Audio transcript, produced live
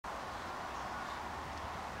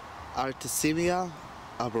Artemisia,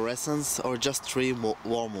 arborescens, or just tree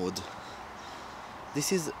wormwood.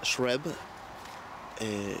 This is shrub,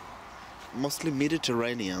 mostly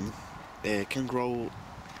Mediterranean, can grow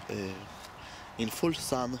in full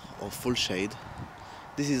sun or full shade.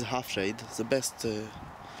 This is half shade, the best,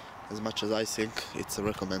 as much as I think it's a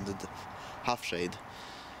recommended half shade.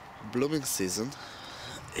 Blooming season,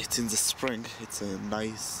 it's in the spring, it's a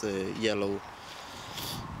nice yellow.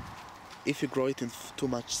 If you grow it in too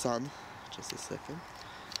much sun, just a second,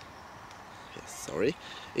 yes, sorry,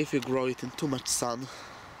 if you grow it in too much sun,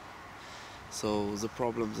 so the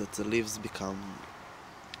problem that the leaves become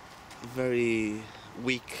very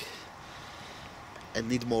weak and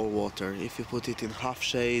need more water. If you put it in half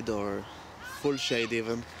shade or full shade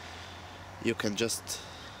even, you can just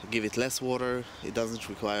give it less water, it doesn't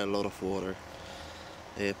require a lot of water.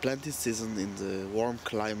 Planting season in the warm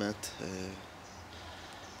climate,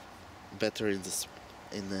 better in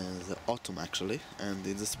the autumn actually, and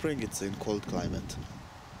in the spring it's in cold climate.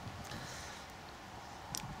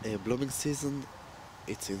 Blooming season,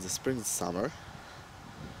 it's in the spring and summer,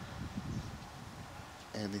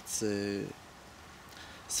 and it's a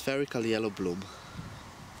spherical yellow bloom,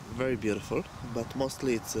 very beautiful, but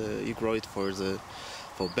mostly it's you grow it for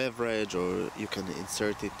beverage, or you can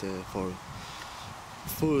insert it for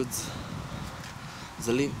foods.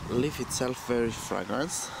 The leaf itself very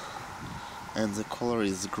fragrant, and the color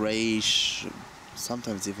is grayish,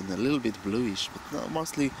 sometimes even a little bit bluish, but no,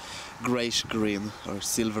 mostly grayish green or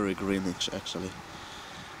silvery greenish actually.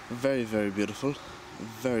 Very, very beautiful,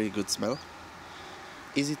 very good smell,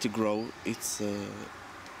 easy to grow. It's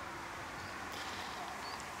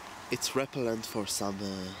repellent for some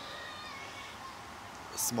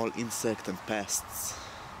small insect and pests.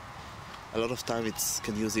 A lot of time it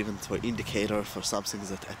can use even for indicator for something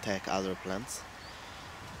that attack other plants.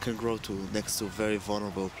 Can grow next to very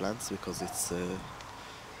vulnerable plants because it's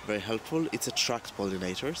very helpful. It attracts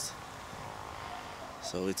pollinators,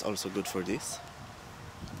 so it's also good for this.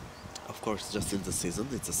 Of course, just in the season,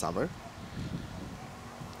 it's a summer.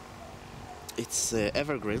 It's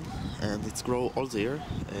evergreen and it's grow all the year.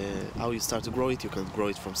 How you start to grow it, you can grow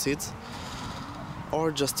it from seeds,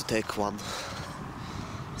 or just to take one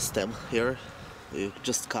stem here, you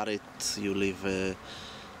just cut it, you leave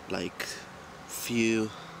like few.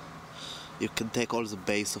 You can take all the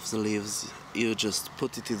base of the leaves, you just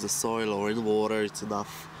put it in the soil or in water, it's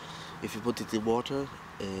enough. If you put it in water,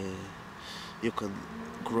 you can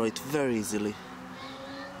grow it very easily.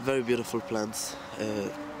 Very beautiful plants.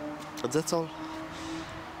 And that's all.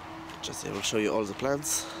 I will show you all the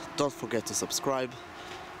plants. Don't forget to subscribe,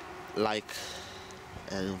 like,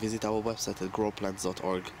 and visit our website at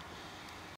growplants.org.